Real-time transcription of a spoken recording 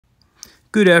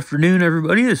Good afternoon,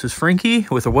 everybody. This is Frankie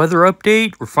with a weather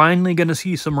update. We're finally going to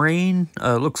see some rain.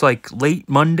 Looks like late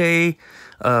Monday,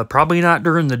 probably not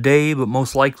during the day, but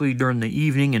most likely during the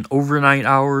evening and overnight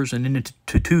hours and into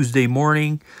Tuesday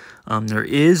morning. There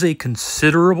is a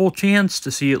considerable chance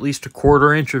to see at least a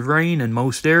quarter-inch of rain in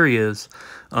most areas.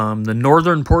 The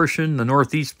northern portion, the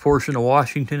northeast portion of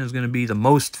Washington is going to be the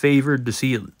most favored to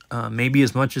see maybe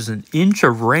as much as an inch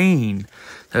of rain.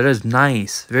 That is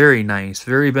nice, very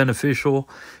beneficial.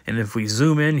 And if we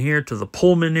zoom in here to the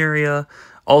Pullman area,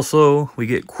 also we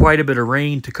get quite a bit of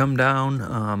rain to come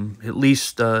down, at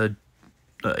least a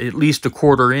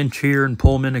quarter inch here in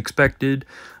Pullman expected.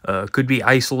 Could be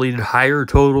isolated higher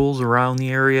totals around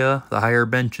the area, the higher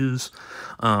benches.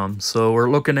 So we're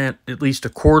looking at least a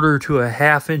quarter to a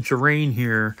half inch of rain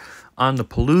here on the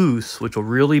Palouse, which will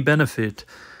really benefit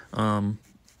the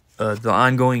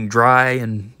ongoing dry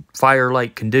and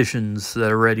fire-like conditions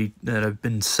that have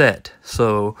been set.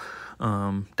 So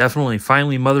definitely,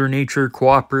 finally, Mother Nature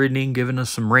cooperating, giving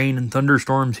us some rain and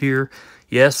thunderstorms here.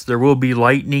 Yes, there will be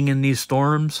lightning in these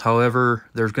storms. However,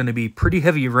 there's going to be pretty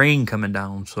heavy rain coming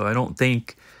down, so I don't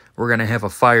think we're going to have a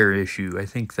fire issue. I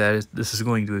think that this is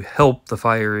going to help the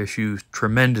fire issue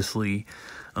tremendously.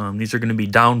 These are going to be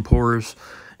downpours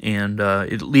and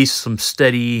at least some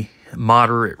steady,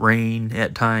 moderate rain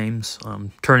at times,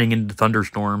 turning into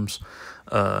thunderstorms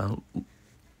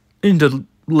into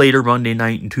later Monday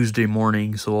night and Tuesday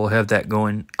morning. So we'll have that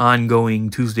ongoing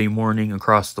Tuesday morning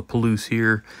across the Palouse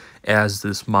here, as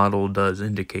this model does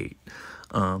indicate.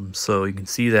 So you can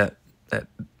see that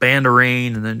band of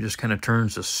rain, and then just kind of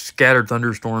turns to scattered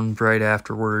thunderstorms right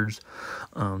afterwards.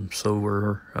 So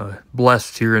we're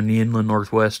blessed here in the inland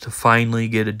northwest to finally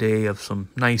get a day of some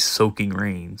nice soaking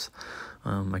rains.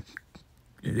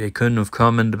 They couldn't have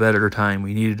come at a better time.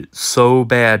 We needed it so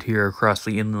bad here across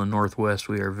the inland northwest.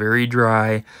 We are very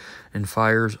dry, and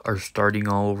fires are starting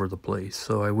all over the place.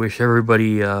 So I wish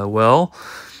everybody well,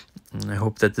 and I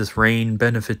hope that this rain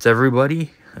benefits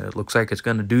everybody. It looks like it's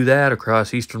going to do that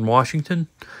across eastern Washington.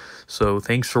 So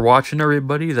thanks for watching,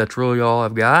 everybody. That's really all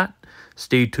I've got.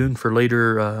 Stay tuned for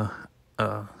later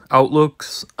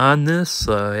outlooks on this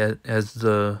as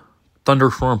the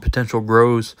thunderstorm potential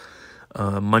grows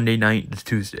Monday night to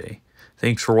Tuesday.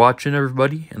 Thanks for watching,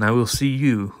 everybody, and I will see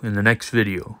you in the next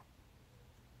video.